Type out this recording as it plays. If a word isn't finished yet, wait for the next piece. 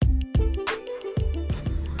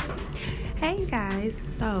Hey guys,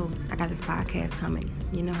 so I got this podcast coming.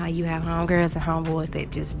 You know how you have homegirls and homeboys that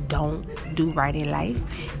just don't do right in life?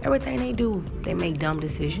 Everything they do, they make dumb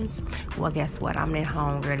decisions. Well, guess what? I'm that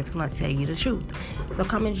homegirl that's gonna tell you the truth. So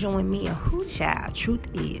come and join me in Who Child Truth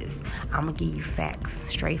Is. I'm gonna give you facts,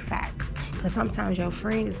 straight facts. Because sometimes your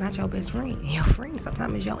friend is not your best friend. Your friend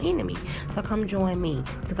sometimes is your enemy. So come join me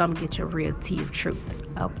to come get your real tea of truth.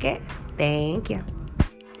 Okay? Thank you.